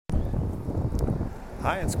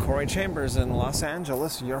Hi, it's Corey Chambers in Los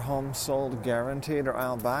Angeles. Your home sold guaranteed or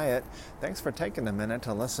I'll buy it. Thanks for taking a minute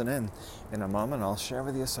to listen in. In a moment, I'll share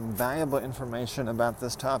with you some valuable information about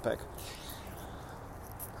this topic.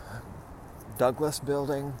 Douglas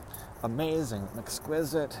Building, amazing,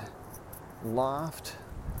 exquisite loft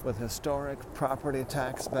with historic property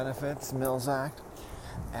tax benefits, Mills Act.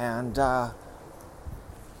 And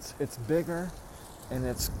it's bigger and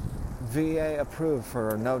it's VA approved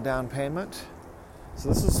for no down payment. So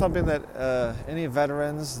this is something that any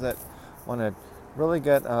veterans that want to really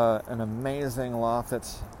get an amazing loft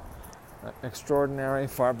that's extraordinary,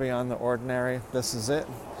 far beyond the ordinary, this is it.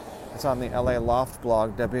 It's on the LA Loft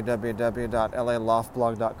blog,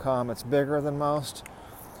 www.laloftblog.com. It's bigger than most,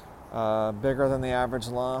 bigger than the average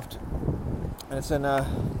loft. And it's in a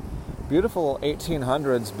beautiful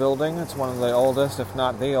 1800s building. It's one of the oldest, if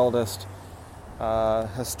not the oldest,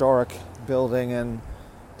 historic building in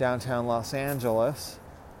downtown Los Angeles.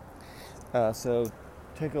 So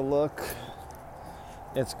take a look.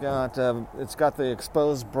 It's got the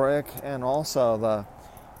exposed brick and also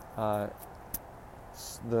the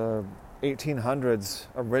 1800s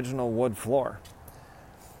original wood floor.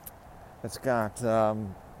 It's got a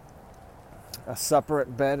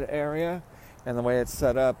separate bed area, and the way it's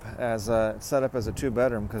set up as a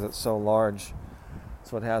 2-bedroom because it's so large.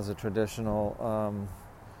 So it has a traditional,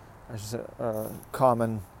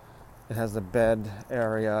 common. It has the bed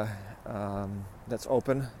area that's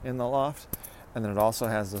open in the loft, and then it also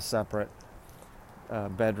has a separate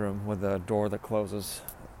bedroom with a door that closes.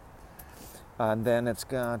 And then it's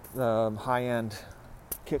got high-end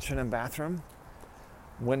kitchen and bathroom,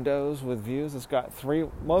 windows with views. It's got 3.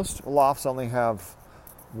 Most lofts only have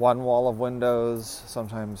 1 wall of windows,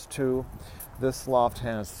 sometimes 2. This loft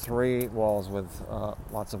has 3 walls with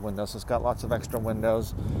lots of windows. So it's got lots of extra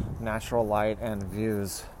windows, natural light, and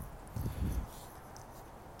views.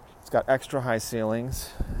 It's got extra high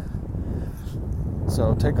ceilings.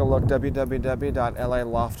 So take a look,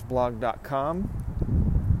 www.laloftblog.com.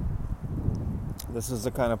 This is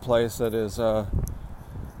the kind of place that is,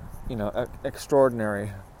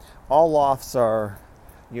 extraordinary. All lofts are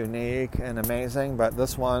unique and amazing, but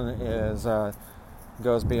this one is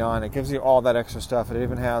goes beyond. It gives you all that extra stuff. It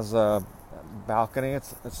even has a balcony.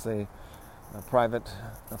 It's the private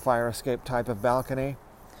fire escape type of balcony,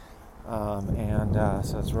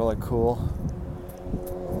 so it's really cool.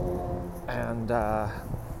 And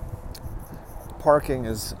parking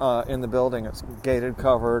is in the building. It's gated,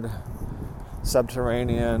 covered,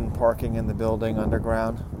 subterranean parking in the building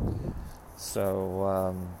underground.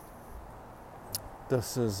 So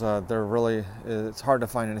this is it's hard to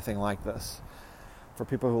find anything like this. For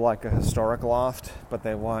people who like a historic loft, but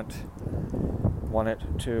they want it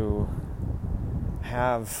to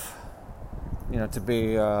have, to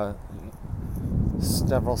be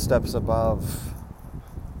several steps above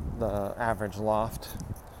the average loft,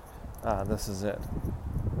 this is it.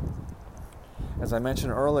 As I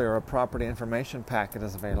mentioned earlier, a property information packet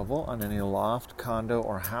is available on any loft, condo,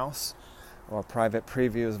 or house, or a private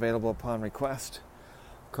preview is available upon request.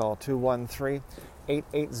 Call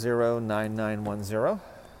 213-880-9910.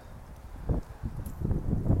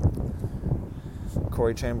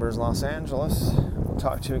 Corey Chambers, Los Angeles. We'll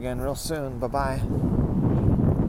talk to you again real soon. Bye-bye.